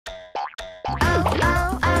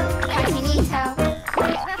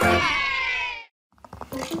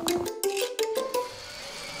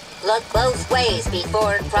Look both ways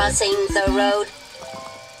before crossing the road.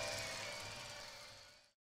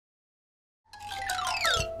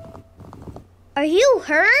 Are you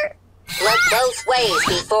hurt? Look both ways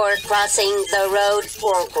before crossing the road.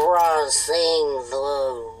 For crossing the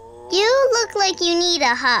road. You look like you need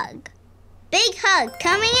a hug. Big hug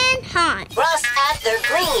coming in hot. Cross after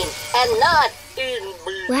green and not in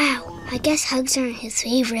blue. Wow, I guess hugs aren't his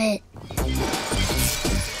favorite.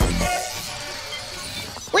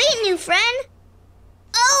 Wait, new friend.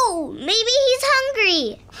 Oh, maybe he's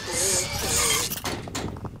hungry.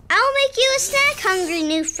 I'll make you a snack, hungry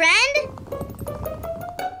new friend.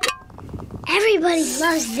 Everybody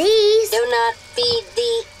loves these. Do not feed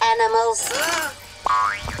the animals.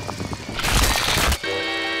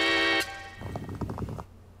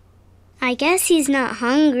 I guess he's not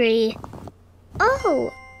hungry.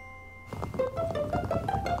 Oh.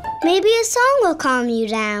 Maybe a song will calm you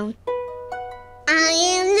down. I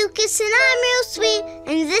am Lucas and I'm real sweet,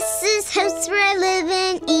 and this is house where I live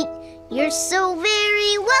and eat. You're so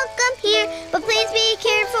very welcome here, but please be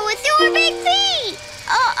careful with your big feet.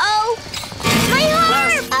 Uh-oh. My Cross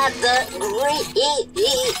arm! after green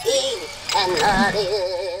and not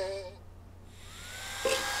in.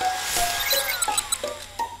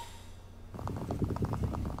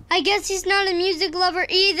 I guess he's not a music lover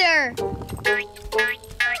either.